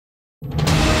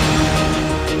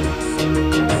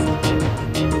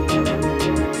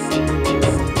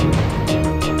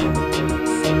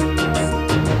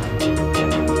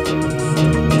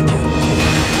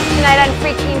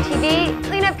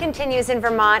continues in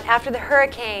Vermont after the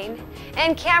hurricane,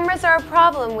 and cameras are a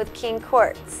problem with Keene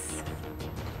courts.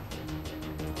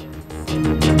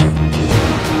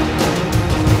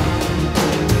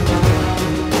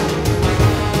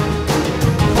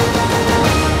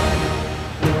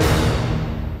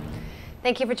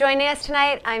 Thank you for joining us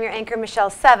tonight. I'm your anchor,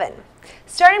 Michelle Seven.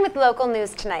 Starting with local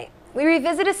news tonight, we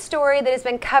revisit a story that has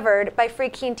been covered by Free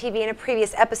Keene TV in a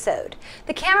previous episode.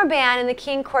 The camera ban in the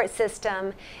Keene court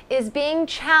system is being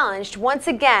challenged once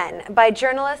again by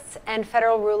journalists and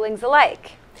federal rulings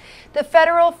alike. The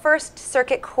Federal First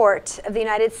Circuit Court of the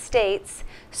United States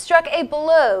struck a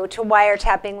blow to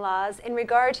wiretapping laws in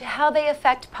regard to how they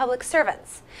affect public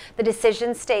servants. The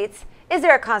decision states, is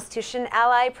there a Constitution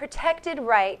ally protected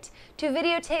right to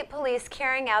videotape police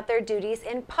carrying out their duties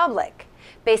in public?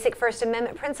 Basic First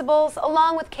Amendment principles,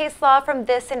 along with case law from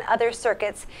this and other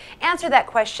circuits, answer that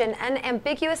question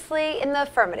unambiguously in the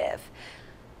affirmative.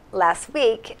 Last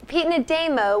week, Pete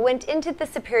Nademo went into the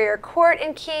Superior Court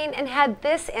in Keene and had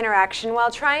this interaction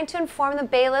while trying to inform the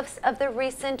bailiffs of the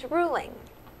recent ruling.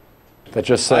 That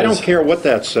just says, I don't care what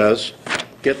that says.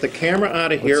 Get the camera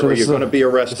out of here or you're going to be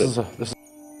arrested.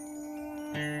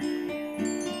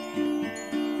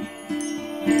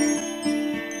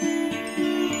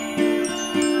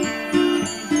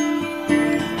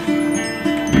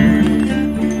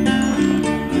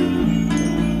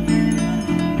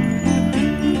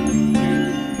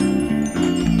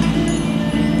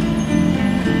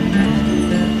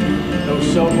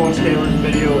 Cell phones, cameras,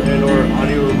 video, and/or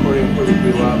audio recording equipment to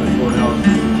be allowed in the courthouse.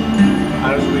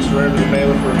 Items will be surrendered to the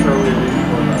bailiff for interpreting in the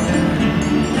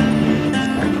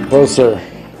courthouse. Well, sir,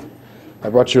 I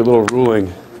brought you a little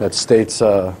ruling that states.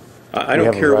 I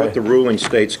don't care what the ruling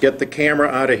states. Get the camera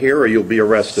out of here or you'll be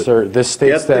arrested. Sir, this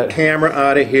states that. Get the camera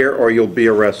out of here or you'll be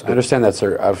arrested. I understand that,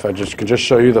 sir. If I can just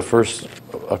show you the first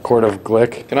court of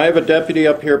Glick. Can I have a deputy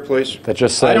up here, please? That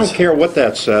just says. I don't care what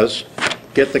that says.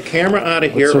 Get the camera out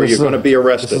of here or you're going to be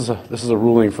arrested. This is a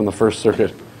ruling from the First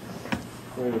Circuit.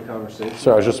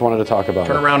 Sir, I just wanted to talk about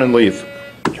it. Turn around and leave.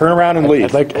 Turn around and leave.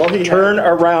 Turn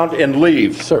around and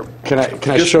leave. Sir, can I show you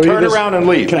this? Just turn around and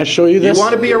leave. Can I show you this? You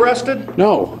want to be arrested?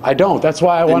 No, I don't. That's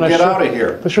why I want to get out of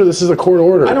here. Sure, this is a court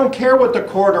order. I don't care what the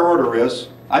court order is.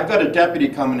 I've got a deputy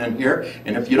coming in here,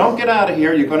 and if you don't get out of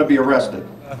here, you're going to be arrested.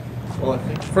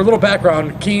 For a little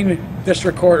background, Keene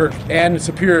District Court and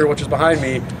Superior, which is behind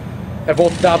me, have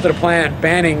both adopted a plan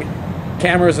banning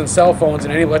cameras and cell phones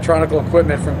and any electronic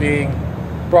equipment from being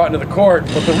brought into the court.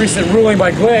 But the recent ruling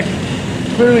by Glick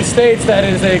clearly states that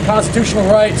it is a constitutional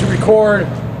right to record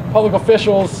public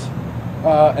officials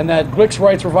and that Glick's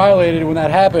rights were violated when that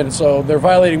happened. So they're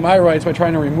violating my rights by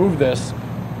trying to remove this.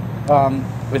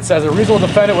 It says a reasonable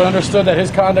defendant would understood that his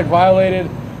conduct violated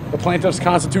the plaintiff's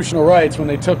constitutional rights when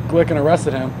they took Glick and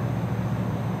arrested him.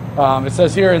 It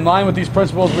says here, in line with these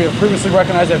principles, we have previously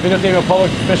recognized that videotaping of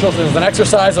public officials is an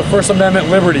exercise of First Amendment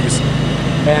liberties.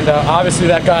 And obviously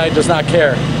that guy does not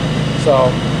care.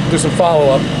 So, do some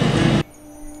follow-up.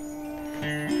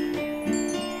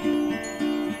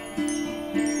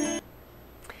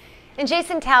 And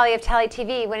Jason Talley of Talley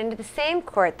TV went into the same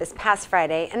court this past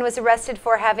Friday and was arrested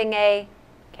for having a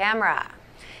camera.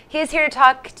 He is here to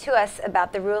talk to us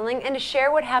about the ruling and to share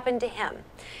what happened to him.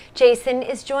 Jason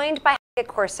is joined by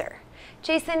Courser.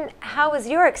 Jason, how was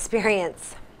your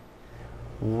experience?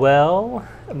 Well,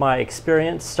 my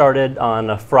experience started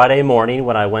on a Friday morning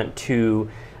when I went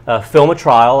to film a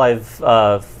trial.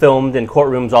 I've filmed in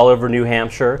courtrooms all over New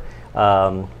Hampshire,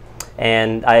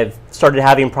 and I've started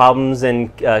having problems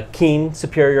in Keene,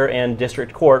 Superior, and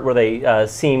District Court where they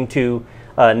seem to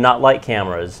not like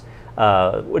cameras,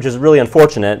 which is really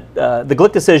unfortunate. The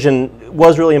Glick decision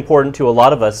was really important to a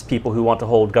lot of us people who want to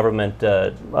hold government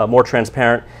more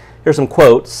transparent. Here's some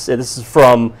quotes. This is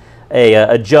from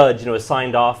a judge, and it was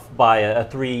signed off by a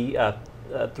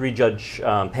three-judge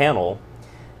panel.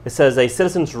 It says, a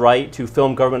citizen's right to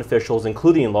film government officials,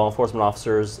 including law enforcement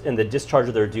officers, in the discharge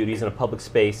of their duties in a public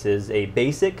space is a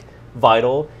basic,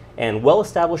 vital, and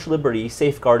well-established liberty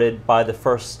safeguarded by the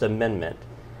First Amendment.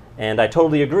 And I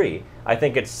totally agree. I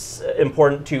think it's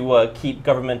important to keep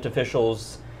government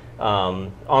officials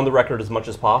on the record as much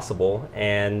as possible,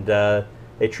 and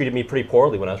they treated me pretty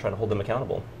poorly when I was trying to hold them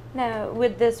accountable. Now,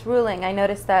 with this ruling, I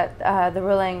noticed that the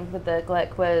ruling with the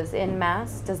Glick was in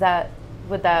Mass.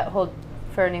 Would that hold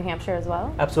for New Hampshire as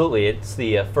well? Absolutely. It's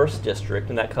the first district,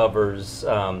 and that covers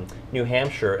New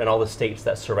Hampshire and all the states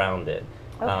that surround it.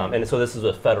 Okay. And so this is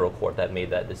a federal court that made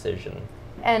that decision.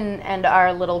 And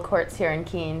our little courts here in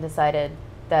Keene decided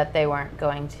that they weren't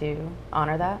going to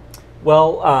honor that?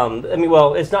 Well, I mean,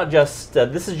 it's not just,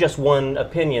 this is just one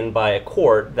opinion by a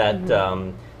court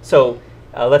that, so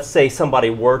let's say somebody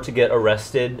were to get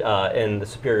arrested in the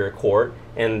Superior Court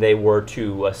and they were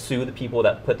to sue the people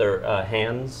that put their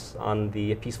hands on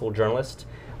the peaceful journalist,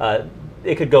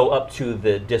 it could go up to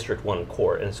the District 1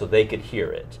 court, and so they could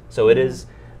hear it. So it is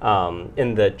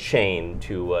in the chain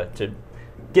to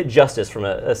get justice from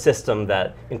a system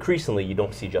that increasingly you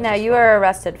don't see justice Now, you from. were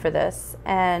arrested for this,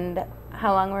 and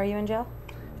how long were you in jail?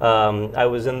 I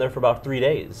was in there for about 3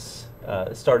 days.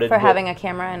 Started For having a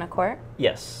camera in a court?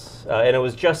 Yes, and it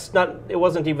was just not. It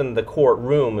wasn't even the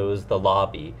courtroom. It was the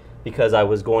lobby, because I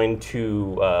was going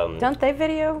to. Don't they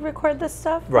video record this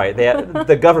stuff? Right.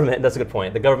 The government. That's a good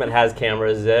point. The government has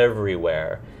cameras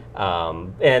everywhere,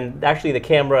 and actually, the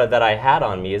camera that I had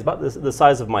on me is about the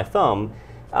size of my thumb,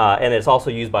 and it's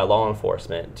also used by law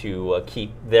enforcement to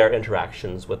keep their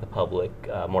interactions with the public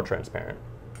more transparent.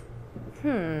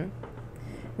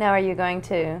 Now, are you going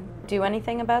to do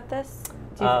anything about this?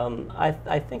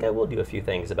 I think I will do a few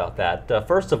things about that.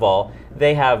 First of all,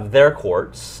 they have their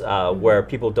courts where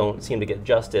people don't seem to get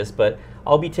justice, but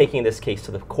I'll be taking this case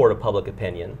to the Court of Public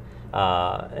Opinion.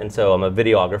 And so I'm a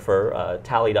videographer.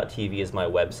 Talley.tv is my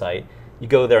website. You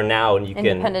go there now and you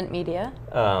Independent media?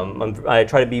 I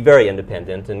try to be very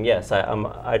independent, and yes,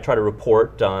 I try to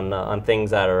report on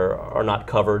things that are not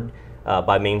covered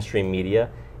by mainstream media,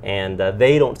 and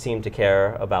they don't seem to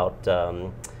care about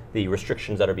the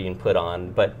restrictions that are being put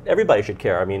on, but everybody should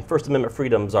care. I mean, First Amendment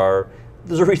freedoms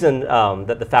there's a reason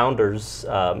that the founders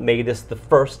made this the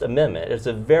First Amendment. It's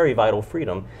a very vital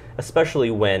freedom, especially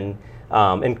when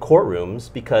in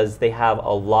courtrooms, because they have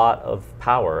a lot of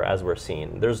power, as we're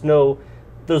seeing. There's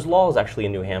laws actually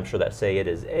in New Hampshire that say it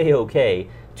is A-OK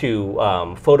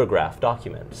to photograph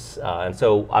documents. And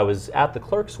so I was at the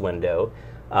clerk's window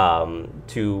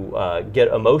to get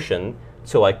a motion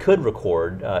so I could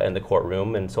record in the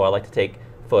courtroom, and so I like to take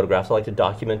photographs. I like to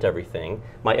document everything,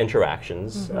 my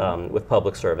interactions with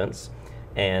public servants,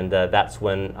 and that's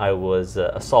when I was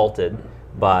assaulted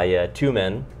by two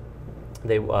men.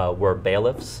 They were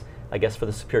bailiffs, I guess, for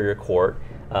the Superior Court.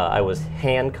 I was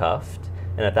handcuffed,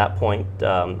 and at that point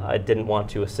I didn't want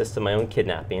to assist in my own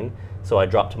kidnapping, so I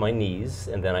dropped to my knees,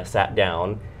 and then I sat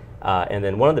down. And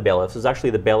then one of the bailiffs was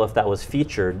actually the bailiff that was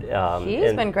featured.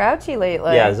 He's been grouchy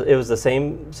lately. Yeah, it was the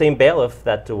same bailiff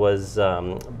that was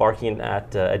barking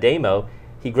at a demo.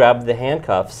 He grabbed the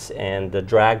handcuffs and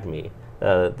dragged me.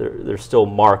 There's still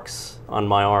marks on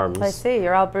my arms. I see,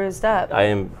 you're all bruised up. I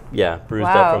am, yeah, bruised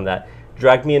up from that.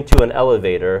 Dragged me into an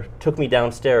elevator, took me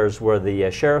downstairs where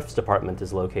the sheriff's department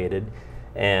is located,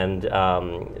 and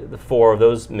the four of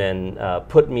those men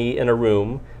put me in a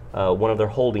room, one of their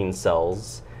holding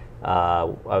cells. I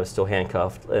was still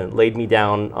handcuffed, and laid me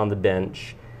down on the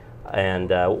bench,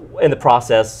 and in the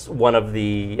process, one of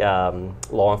the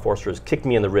law enforcers kicked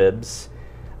me in the ribs,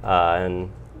 and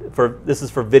this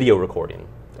is for video recording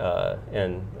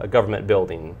in a government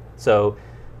building. So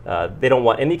they don't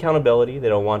want any accountability, they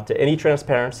don't want any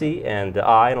transparency, and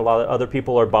I and a lot of other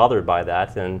people are bothered by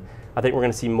that, and I think we're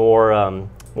going to see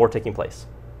more taking place.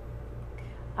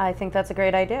 I think that's a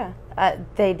great idea.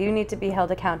 They do need to be held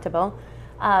accountable.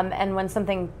 And when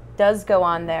something does go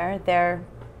on there, their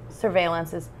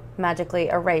surveillance is magically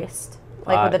erased,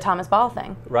 like with the Thomas Ball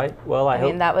thing. Right. Well, I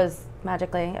mean, that was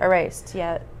magically erased.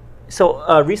 Yet.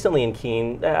 So recently in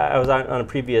Keene, I was on a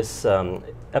previous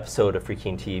episode of Free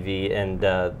Keene TV, and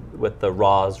with the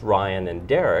Roz, Ryan, and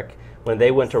Derek, when they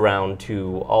went around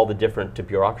to all the different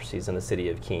bureaucracies in the city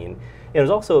of Keene. It was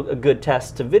also a good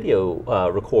test to video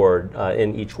record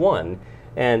in each one.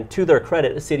 And to their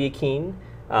credit, the city of Keene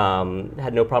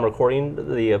had no problem recording.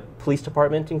 The police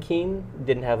department in Keene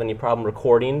didn't have any problem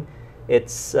recording.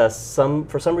 It's for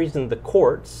some reason the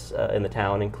courts in the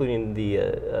town, including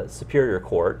the Superior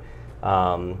Court,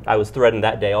 I was threatened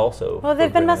that day also. Well,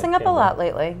 they've been messing up a lot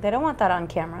lately. They don't want that on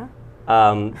camera.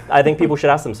 I think people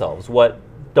should ask themselves, what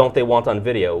don't they want on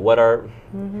video? What are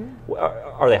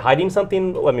they hiding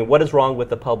something? I mean, what is wrong with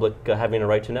the public having a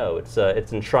right to know?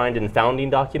 It's enshrined in founding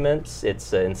documents.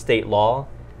 It's in state law.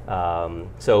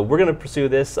 So we're going to pursue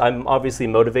this. I'm obviously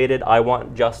motivated. I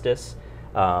want justice,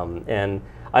 and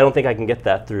I don't think I can get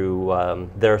that through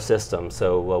their system.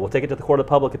 So we'll take it to the Court of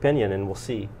Public Opinion, and we'll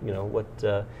see,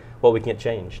 what we can get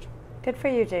changed. Good for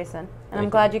you, Jason. And I'm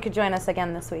glad you could join us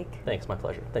again this week. Thanks, my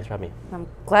pleasure. Thanks for having me. I'm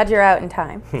glad you're out in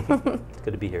time. It's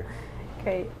good to be here.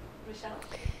 Great. Michelle.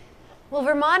 Well,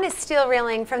 Vermont is still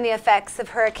reeling from the effects of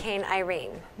Hurricane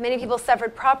Irene. Many people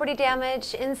suffered property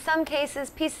damage. In some cases,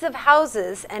 pieces of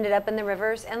houses ended up in the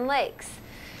rivers and lakes.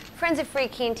 Friends of Free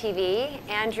Keene TV,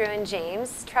 Andrew and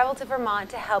James, traveled to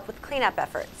Vermont to help with cleanup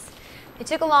efforts. They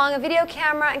took along a video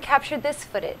camera and captured this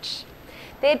footage.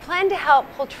 They had planned to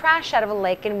help pull trash out of a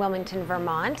lake in Wilmington,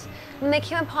 Vermont, when they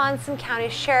came upon some county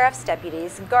sheriff's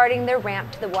deputies guarding their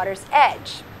ramp to the water's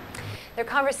edge. Their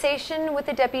conversation with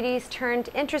the deputies turned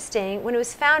interesting when it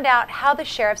was found out how the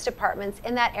sheriff's departments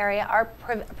in that area are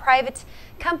private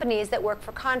companies that work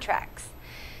for contracts.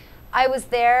 I was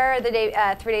there the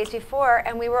day, 3 days before,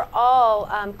 and we were all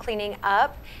cleaning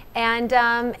up, and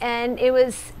it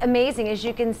was amazing. As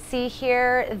you can see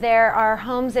here, there are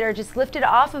homes that are just lifted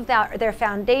off of their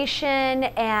foundation,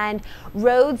 and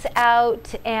roads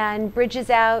out, and bridges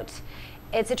out.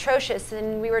 It's atrocious,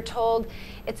 and we were told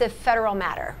it's a federal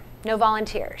matter. No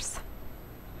volunteers.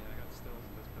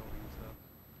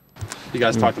 You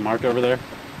guys talked to Mark over there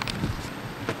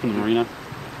from the marina?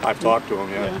 I've talked to them,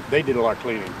 yeah. They did a lot of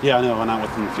cleaning. Yeah, I know. I went out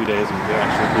with them a few days and they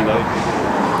actually cleaned up.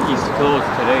 East Coast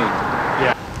today.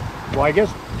 Yeah. Well, I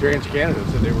guess TransCanada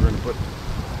said they were going to put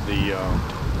the...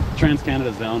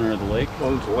 TransCanada's the owner of the lake?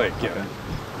 Owns the lake, yeah. Okay.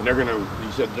 And they're going to,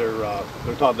 he said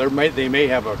they may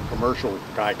have a commercial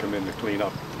guy come in to clean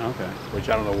up. Okay. Which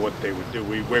I don't know what they would do.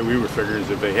 Way we were figuring is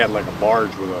if they had like a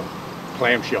barge with a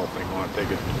clamshell thing on it, they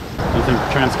could... You think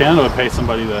TransCanada would pay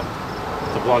somebody to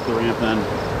block the ramp then?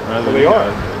 Well, they are.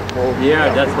 Well,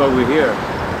 yeah, that's what we hear.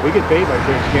 We get paid by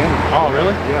TransCanada. Oh,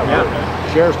 really? Yeah. Okay.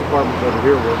 Sheriff's departments over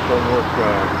here don't work.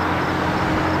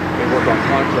 They work on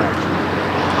contracts.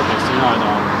 Okay, so you're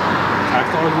not tax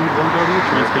dollars you don't go to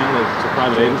TransCanada, so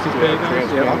private agencies pay you guys?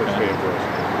 TransCanada's paying for us.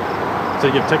 So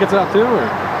you give tickets out too, or?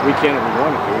 We can if we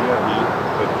want to, yeah.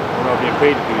 But we're not being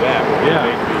paid to do that. We're being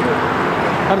paid to be here.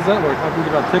 How does that work? How can you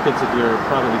give out tickets if you're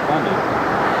privately funded?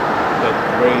 But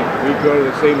we go to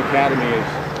the same academy as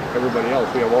everybody else.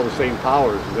 We have all the same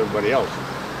powers as everybody else.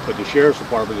 But the sheriff's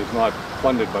department is not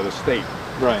funded by the state.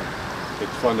 Right.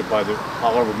 It's funded by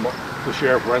however the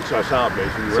sheriff rents us out,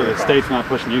 basically. So the state's not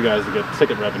pushing you guys to get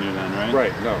ticket revenue then, right?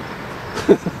 Right, no.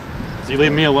 So you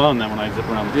leave me alone then when I zip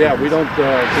around the Yeah, we don't,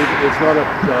 it's not a,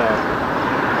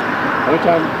 one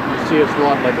time you see it's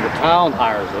not like if the town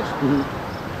hires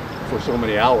us for so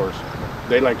many hours,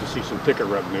 they like to see some ticket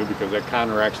revenue because that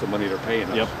counteracts the money they're paying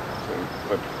us. Yep.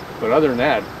 So, but other than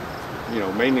that, you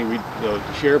know, mainly the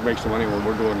sheriff makes the money when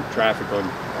we're doing traffic on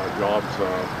jobs.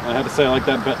 I have to say I like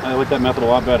that method a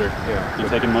lot better. Yeah.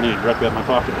 You're taking money directly out of my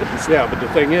pocket. Yeah, but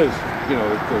the thing is, you know,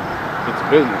 it's a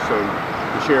business, so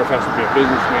the sheriff has to be a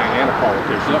businessman and a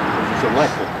politician because he's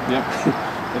elected. Yep.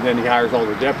 And then he hires all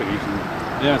the deputies. And,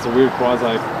 yeah, it's a weird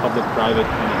quasi-public-private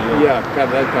kind of deal. Yeah,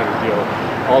 that kind of deal.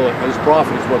 His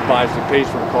profit is what pays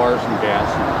for the cars and gas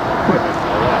and equipment and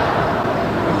all that.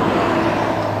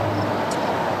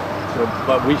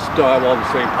 But we still have all the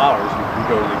same powers. We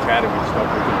go to the academy and stuff,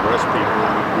 we can arrest people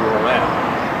and we can do all that.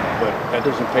 But that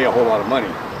doesn't pay a whole lot of money.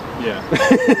 Yeah.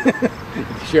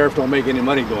 The sheriff don't make any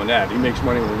money doing that. He makes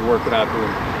money when we're working out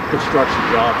doing construction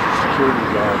jobs and security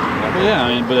jobs. And yeah,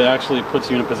 I mean, but it actually puts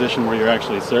you in a position where you're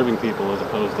actually serving people as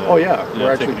opposed to we're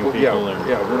actually ticketing people.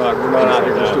 we're not out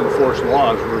here just to enforce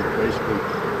laws. We're basically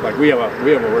like we have a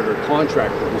regular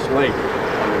contract with this lake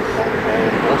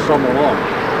all summer long.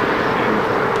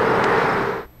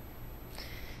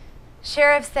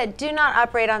 Sheriffs that do not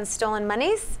operate on stolen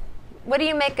monies. What do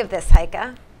you make of this,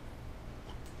 Heike?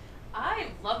 I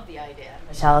love the idea,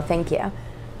 Michelle. Thank you.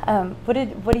 What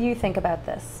do you think about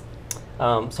this?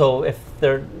 So if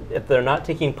they're not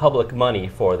taking public money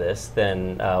for this,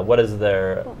 then what is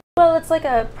their? Well, it's like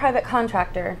a private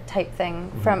contractor type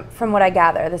thing. From what I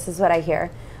gather, this is what I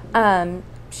hear.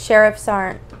 Sheriffs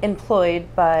aren't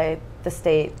employed by the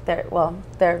state. They're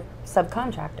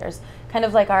subcontractors, kind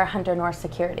of like our Hunter North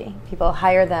Security. People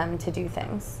hire them to do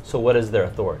things. So what is their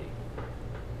authority?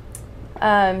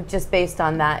 Just based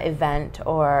on that event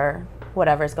or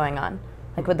whatever's going on.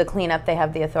 Like with the cleanup, they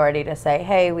have the authority to say,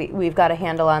 hey, we've got a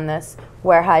handle on this.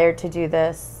 We're hired to do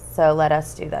this, so let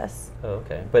us do this. Oh,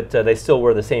 okay, but they still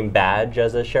wear the same badge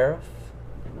as a sheriff?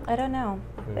 I don't know.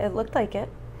 It looked like it.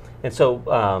 And so...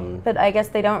 but I guess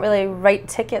they don't really write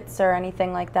tickets or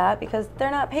anything like that because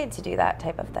they're not paid to do that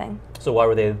type of thing. So why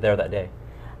were they there that day?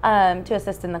 To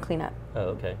assist in the cleanup. Oh,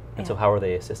 okay. And so how were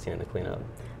they assisting in the cleanup?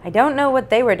 I don't know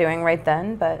what they were doing right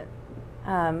then, but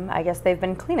I guess they've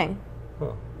been cleaning.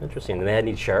 Oh, interesting. And they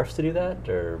need sheriffs to do that,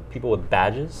 or people with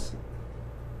badges?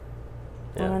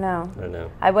 Yeah. I don't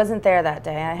know. I wasn't there that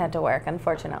day. I had to work,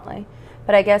 unfortunately.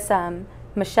 But I guess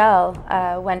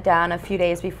Michelle went down a few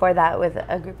days before that with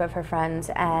a group of her friends,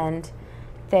 and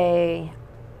they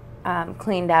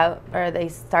cleaned out, or they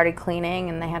started cleaning,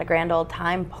 and they had a grand old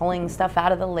time pulling stuff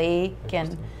out of the lake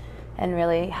and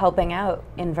really helping out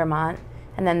in Vermont.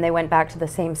 And then they went back to the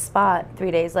same spot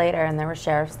 3 days later, and there were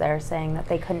sheriffs there saying that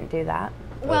they couldn't do that.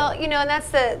 Well, you know, and that's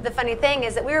the funny thing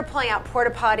is that we were pulling out porta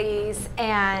potties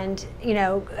and, you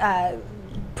know,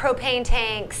 propane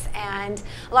tanks and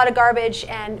a lot of garbage,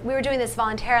 and we were doing this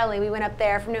voluntarily. We went up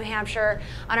there from New Hampshire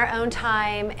on our own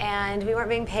time, and we weren't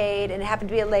being paid, and it happened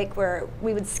to be a lake where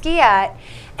we would ski at.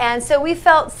 And so we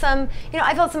felt some, you know,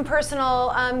 I felt some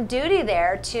personal duty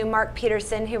there to Mark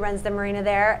Peterson, who runs the marina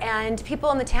there, and people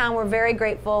in the town were very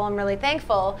grateful and really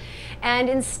thankful. And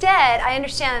instead, I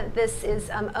understand that this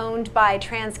is owned by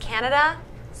TransCanada.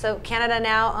 So Canada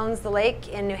now owns the lake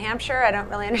in New Hampshire. I don't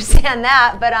really understand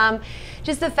that, but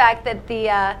just the fact that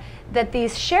that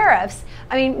these sheriffs,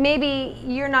 I mean, maybe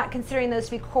you're not considering those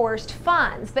to be coerced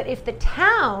funds, but if the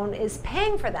town is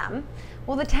paying for them,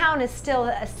 well, the town is still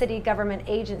a city government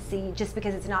agency just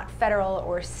because it's not federal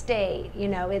or state. You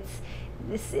know, it's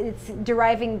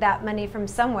deriving that money from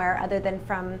somewhere other than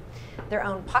from their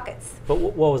own pockets. But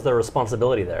what was their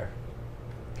responsibility there?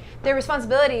 Their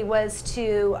responsibility was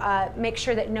to make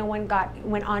sure that no one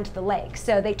went onto the lake.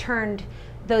 So they turned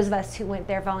those of us who went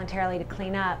there voluntarily to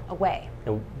clean up away.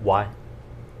 And why?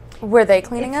 Were they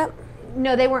cleaning up?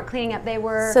 No, they weren't cleaning up. They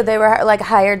were. So they were like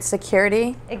hired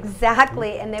security?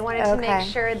 Exactly, and they wanted to make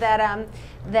sure that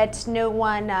that no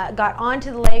one got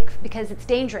onto the lake because it's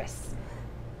dangerous.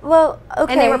 Well,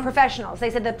 okay. And they were professionals.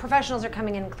 They said the professionals are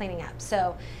coming in and cleaning up.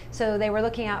 So they were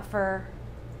looking out for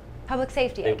public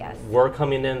safety, I guess. They were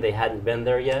coming in, they hadn't been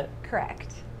there yet?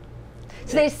 Correct.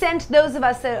 So they sent those of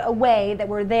us away that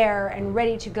were there and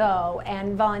ready to go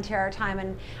and volunteer our time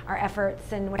and our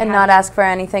efforts and what have you. And not ask for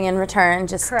anything in return,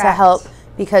 just to help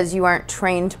because you weren't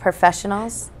trained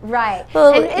professionals. Right.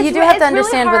 Well, and you do have to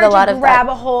understand really with a lot of that. grab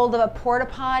a hold of a porta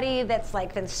potty that's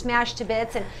like been smashed to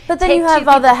bits, and but then you have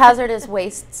all the hazardous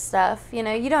waste stuff. You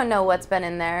know, you don't know what's been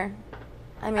in there.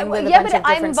 I mean, with a bunch of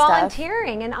different stuff. I'm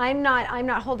volunteering, and I'm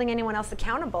not holding anyone else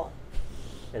accountable.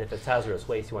 And if it's hazardous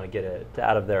waste, you want to get it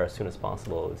out of there as soon as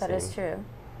possible. That is true.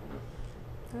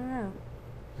 I don't know.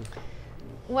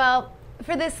 Well,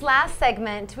 for this last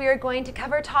segment, we are going to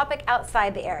cover a topic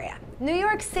outside the area. New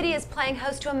York City is playing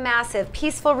host to a massive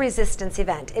peaceful resistance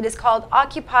event. It is called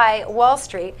Occupy Wall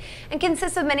Street and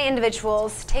consists of many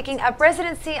individuals taking up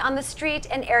residency on the street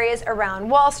and areas around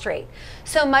Wall Street.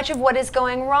 So much of what is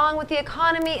going wrong with the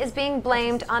economy is being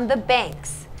blamed on the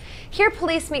banks. Here,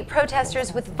 police meet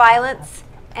protesters with violence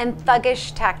and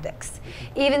thuggish tactics.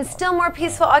 Even still more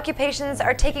peaceful occupations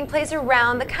are taking place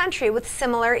around the country, with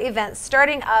similar events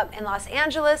starting up in Los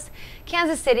Angeles,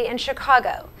 Kansas City, and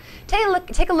Chicago.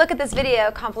 Take a look at this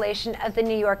video compilation of the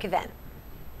New York event.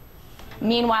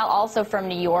 Meanwhile, also from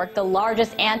New York, the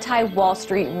largest anti-Wall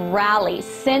Street rally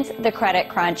since the credit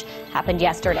crunch happened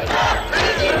yesterday.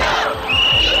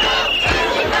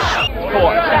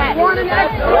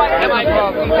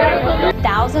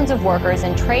 Thousands of workers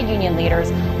and trade union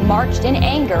leaders marched in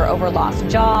anger over lost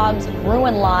jobs,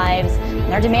 ruined lives,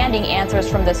 and they're demanding answers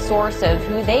from the source of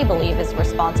who they believe is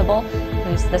responsible,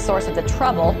 who's the source of the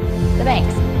trouble: the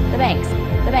banks, the banks,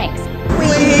 the banks.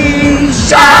 We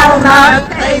shall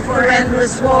not pay for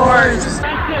endless wars.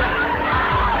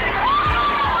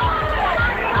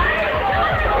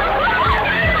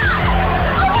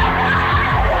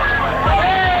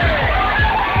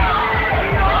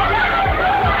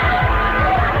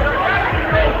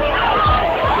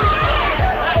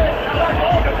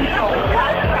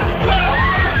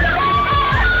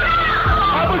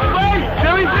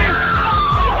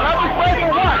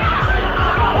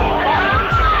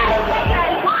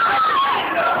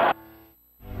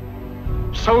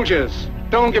 Soldiers,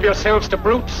 don't give yourselves to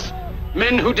brutes.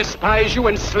 Men who despise you,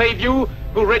 enslave you,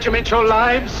 who regiment your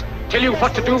lives, tell you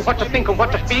what to do, what to think, and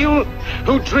what to feel,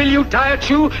 who drill you, diet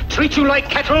you, treat you like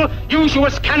cattle, use you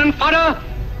as cannon fodder.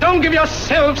 Don't give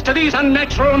yourselves to these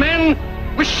unnatural men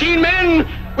with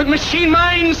machine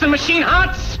minds and machine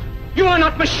hearts. You are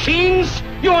not machines.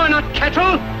 You are not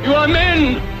cattle. You are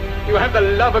men. You have the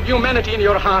love of humanity in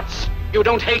your hearts. You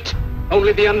don't hate.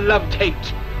 Only the unloved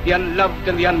hate. The unloved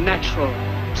and the unnatural.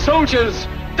 Soldiers,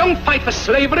 don't fight for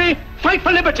slavery. Fight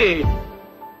for liberty.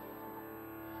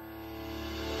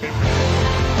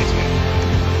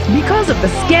 Because of the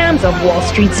scams of Wall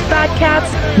Street's fat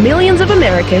cats, millions of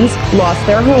Americans lost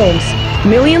their homes.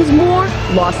 Millions more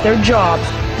lost their jobs.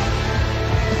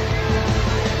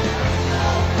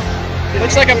 It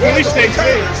looks like a police station.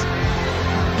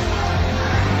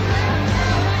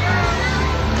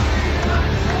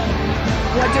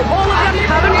 What do all of them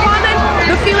have in common?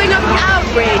 The feeling of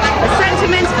outrage, a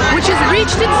sentiment which has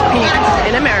reached its peak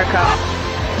in America.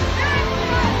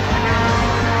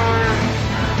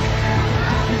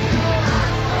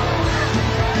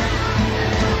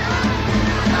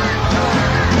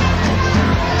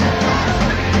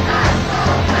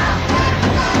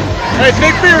 Hey,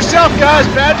 think for yourself, guys.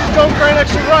 Badges don't grant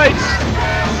extra rights.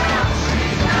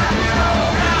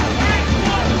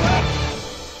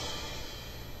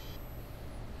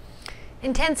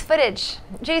 Intense footage.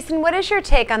 Jason, what is your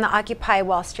take on the Occupy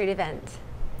Wall Street event?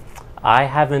 I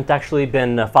haven't actually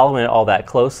been following it all that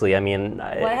closely. I mean,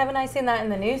 why haven't I seen that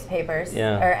in the newspapers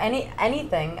or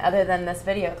anything other than this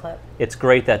video clip? It's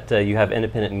great that you have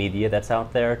independent media that's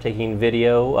out there taking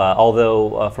video.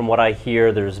 Although, from what I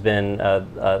hear, there's been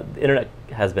the internet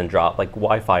has been dropped, like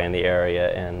Wi-Fi in the area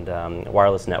and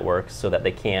wireless networks, so that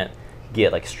they can't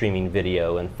get like streaming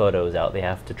video and photos out. They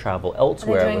have to travel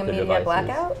elsewhere with their devices. Are they doing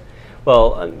a media blackout?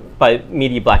 Well, by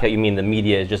media blackout, you mean the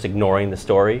media is just ignoring the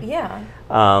story? Yeah.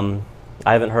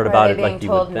 I haven't heard about it like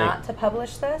you would think. Are they being told not to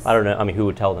publish this? I don't know. I mean, who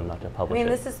would tell them not to publish it? I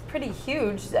mean, this is pretty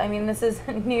huge. I mean, this is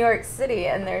New York City,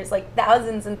 and there's like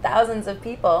thousands and thousands of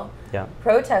people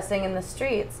protesting in the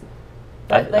streets.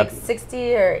 But like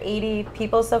 60 or 80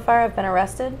 people so far have been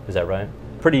arrested. Is that right?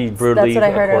 Pretty brutally. That's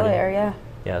what I heard earlier, yeah.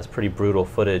 Yeah, it's pretty brutal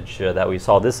footage that we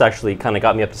saw. This actually kind of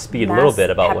got me up to speed a little bit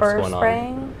about what's going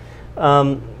spraying.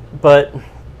 on. But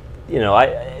you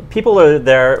know, people are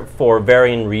there for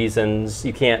varying reasons.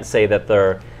 You can't say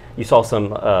that you saw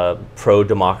some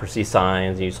pro-democracy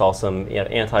signs, you saw some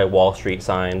anti-Wall Street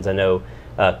signs. I know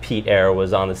Pete Eyre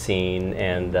was on the scene,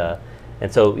 and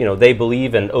so they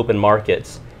believe in open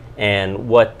markets. And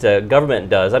what government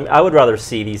does, I mean, I would rather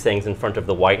see these things in front of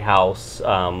the White House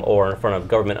or in front of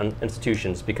government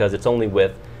institutions, because it's only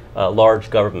with large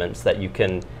governments that you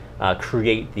can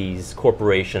create these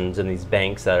corporations and these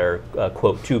banks that are,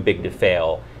 quote, too big to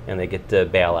fail, and they get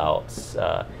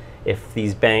bailouts. If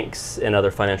these banks and other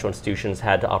financial institutions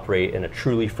had to operate in a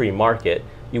truly free market,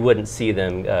 you wouldn't see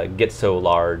them get so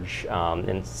large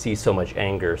and see so much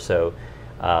anger. So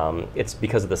it's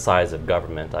because of the size of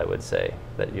government, I would say,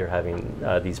 that you're having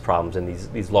these problems and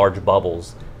these large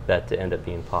bubbles that end up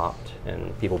being popped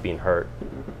and people being hurt.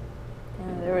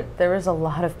 Yeah, there was a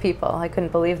lot of people. I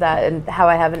couldn't believe that, and how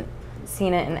I haven't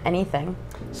seen it in anything.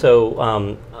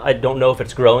 So I don't know if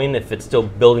it's growing, if it's still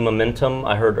building momentum.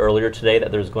 I heard earlier today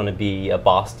that there's going to be a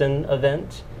Boston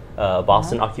event,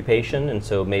 Boston occupation, and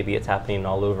so maybe it's happening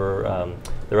all over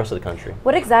the rest of the country.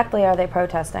 What exactly are they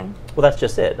protesting? Well, that's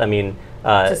just it. I mean,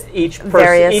 each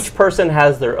person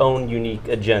has their own unique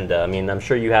agenda. I mean, I'm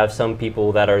sure you have some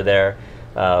people that are there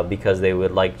because they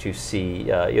would like to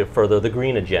see further the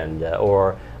green agenda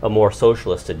or a more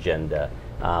socialist agenda.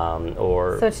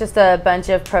 So it's just a bunch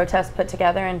of protests put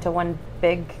together into one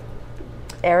big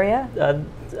area?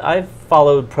 I've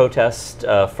followed protests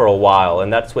for a while,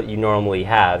 and that's what you normally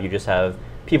have. You just have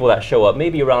people that show up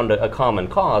maybe around a common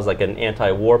cause, like an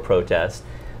anti-war protest.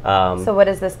 So what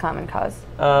is this common cause?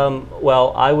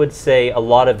 Well, I would say a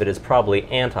lot of it is probably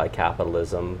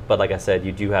anti-capitalism, but like I said,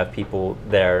 you do have people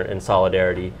there in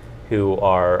solidarity who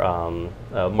are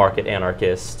market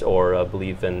anarchists or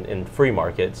believe in free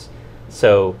markets.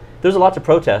 So there's a lot to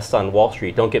protest on Wall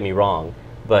Street, don't get me wrong,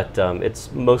 but it's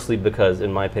mostly because,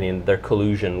 in my opinion, they're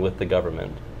collusion with the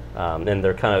government, and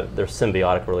they're kind of their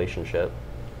symbiotic relationship.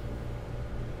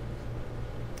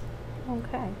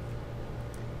 Okay.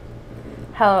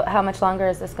 How much longer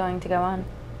is this going to go on?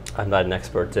 I'm not an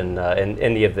expert in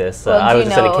any of this. Well, I was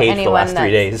just in a cage for the last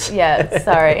 3 days. Yeah,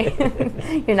 sorry.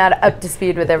 You're not up to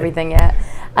speed with everything yet.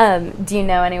 Do you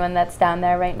know anyone that's down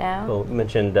there right now? Well,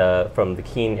 mentioned from the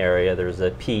Keene area, there's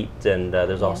a Pete, and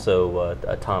there's also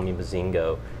a Tommy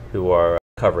Mazingo, who are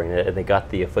covering it, and they got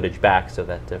the footage back so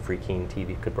that Free Keene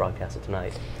TV could broadcast it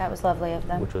tonight. That was lovely of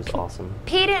them. Which was awesome.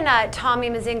 Pete and Tommy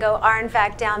Mazingo are in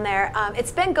fact down there.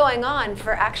 It's been going on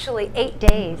for actually 8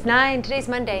 days. Today's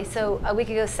Monday, so a week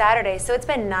ago Saturday. So it's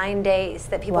been 9 days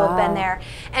that people have been there.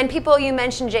 And people, you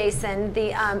mentioned, Jason,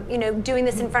 the doing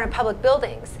this in front of public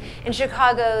buildings. In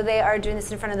Chicago, they are doing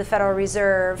this in front of the Federal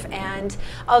Reserve. And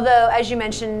although, as you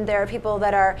mentioned, there are people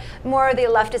that are more the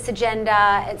leftist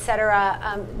agenda,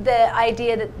 etc., the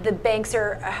idea that the banks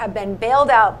have been bailed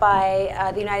out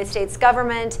by the United States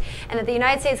government, and that the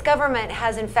United States government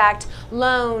has in fact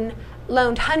loaned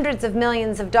hundreds of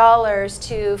millions of dollars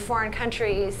to foreign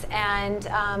countries, and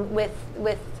with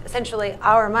essentially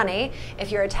our money,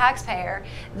 if you're a taxpayer,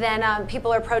 then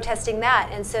people are protesting that.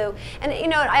 And so,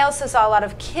 I also saw a lot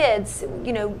of kids,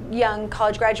 young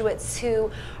college graduates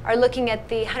who are looking at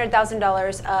the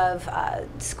 $100,000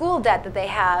 of school debt that they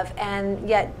have, and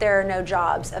yet there are no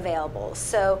jobs available.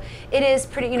 So it is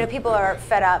pretty, people are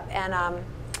fed up, and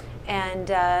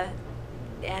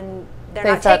they're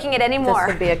not taking it anymore. This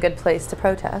would be a good place to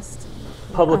protest.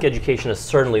 Public education is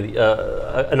certainly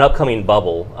an upcoming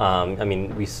bubble. I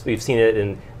mean, we've seen it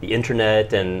in the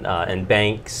internet and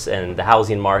banks and the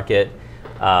housing market,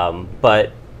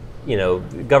 but you know,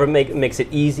 government makes it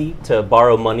easy to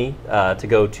borrow money to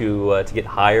go to get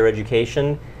higher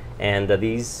education, and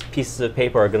these pieces of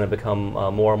paper are going to become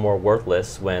more and more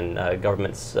worthless when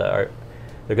governments they're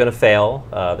going to fail.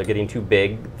 They're getting too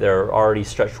big. They're already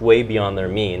stretched way beyond their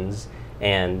means,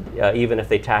 and even if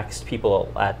they taxed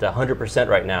people at 100%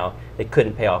 right now, they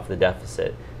couldn't pay off the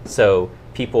deficit. So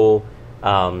people,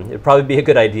 it'd probably be a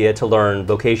good idea to learn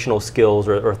vocational skills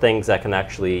or things that can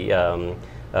actually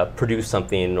produce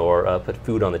something or put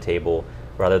food on the table,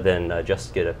 rather than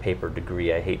just get a paper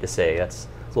degree. I hate to say, that's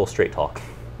a little straight talk.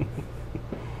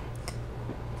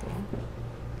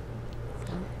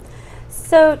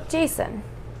 So, Jason,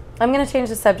 I'm going to change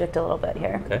the subject a little bit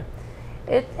here. Okay.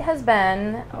 It has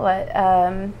been, what,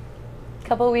 a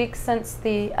couple weeks since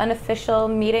the unofficial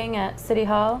meeting at City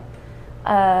Hall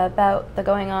about the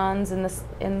going-ons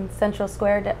in Central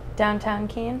Square, downtown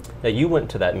Keene. Now, you went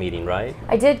to that meeting, right?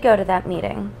 I did go to that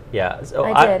meeting. Yeah. So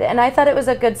I did, and I thought it was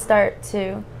a good start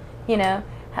to, you know,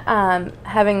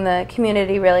 having the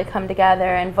community really come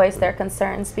together and voice their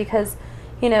concerns, because,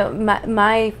 you know,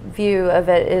 my view of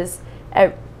it is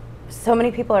so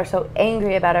many people are so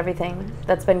angry about everything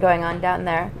that's been going on down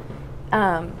there.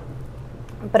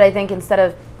 But I think instead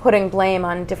of putting blame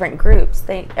on different groups,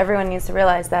 everyone needs to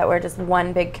realize that we're just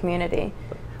one big community,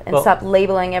 and stop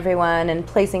labeling everyone and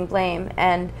placing blame.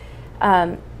 And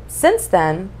since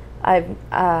then, I've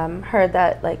heard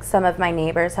that like some of my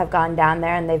neighbors have gone down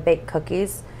there and they've baked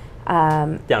cookies.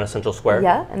 Down at Central Square?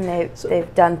 Yeah, and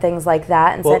they've done things like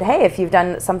that and said, hey, if you've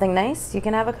done something nice, you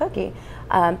can have a cookie.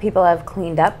 People have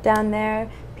cleaned up down there.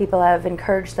 People have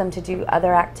encouraged them to do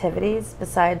other activities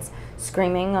besides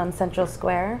screaming on Central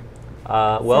Square.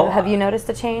 Well, so have you noticed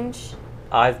a change?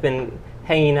 I've been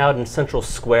hanging out in Central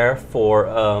Square for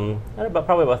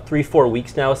probably about 3-4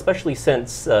 weeks now, especially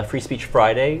since Free Speech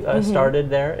Friday started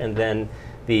there, and then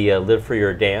the Live for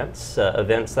Your Dance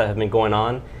events that have been going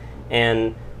on.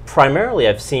 And primarily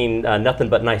I've seen nothing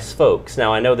but nice folks.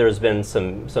 Now, I know there's been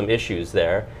some issues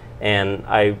there, and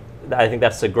I think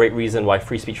that's a great reason why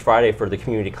Free Speech Friday, for the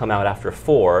community to come out after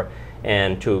 4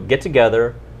 and to get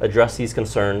together, address these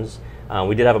concerns.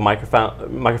 We did have a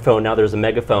microphone. Now there's a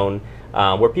megaphone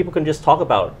where people can just talk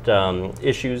about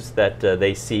issues that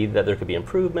they see that there could be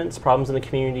improvements, problems in the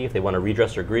community, if they want to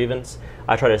redress their grievance.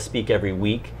 I try to speak every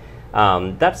week.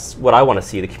 That's what I want to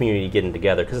see, the community getting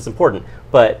together, because it's important.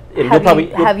 But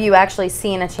have you actually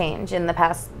seen a change in the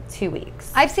past 2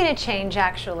 weeks? I've seen a change,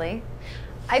 actually.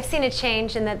 I've seen a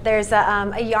change in that there's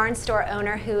a yarn store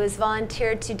owner who has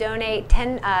volunteered to donate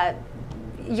 10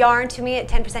 yarn to me at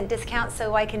 10% discount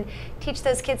so I can teach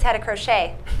those kids how to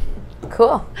crochet.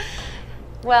 Cool.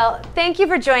 Well, thank you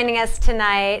for joining us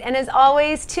tonight. And as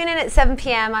always, tune in at 7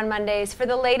 p.m. on Mondays for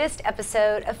the latest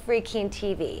episode of Free Keene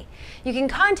TV. You can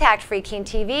contact Free Keene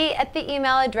TV at the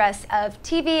email address of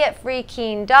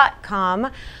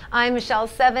tv@freekeene.com. I'm Michelle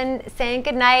 7 saying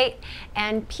good night,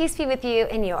 and peace be with you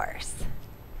and yours.